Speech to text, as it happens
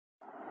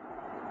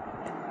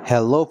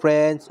Hello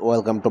friends,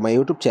 welcome to my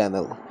YouTube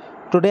channel.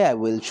 Today I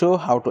will show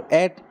how to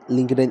add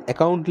LinkedIn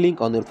account link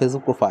on your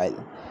Facebook profile.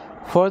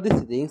 For these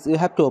settings, you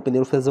have to open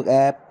your Facebook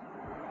app.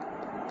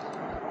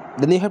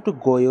 Then you have to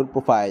go your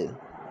profile.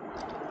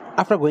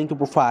 After going to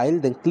profile,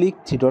 then click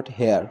three dot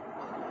here.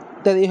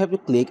 Then you have to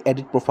click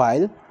edit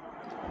profile.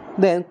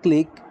 Then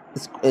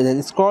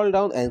scroll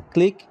down and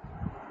click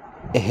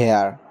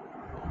here.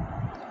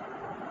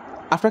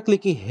 After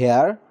clicking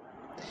here,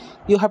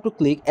 you have to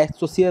click add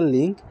social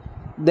link.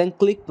 Then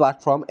click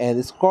platform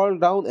and scroll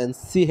down and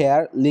see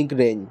here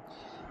LinkedIn.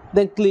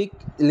 Then click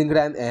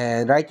LinkedIn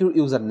and write your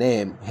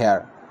username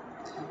here.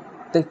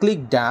 Then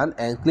click done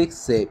and click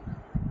save.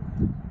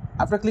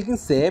 After clicking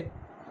save,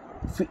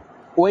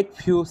 wait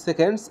few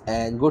seconds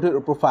and go to your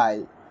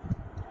profile.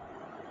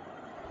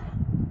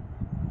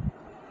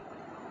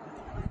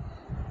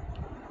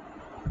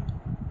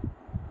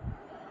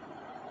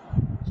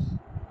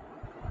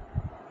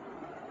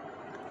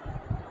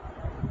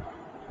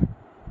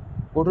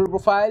 Go to your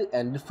profile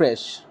and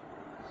refresh.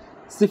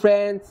 See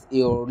friends,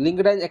 your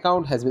LinkedIn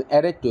account has been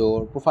added to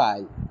your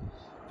profile.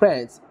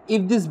 Friends,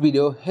 if this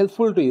video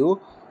helpful to you,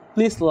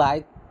 please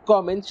like,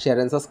 comment, share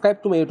and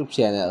subscribe to my YouTube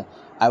channel.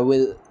 I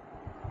will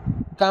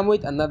come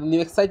with another new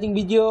exciting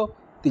video.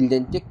 Till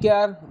then, take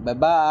care. Bye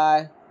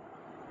bye.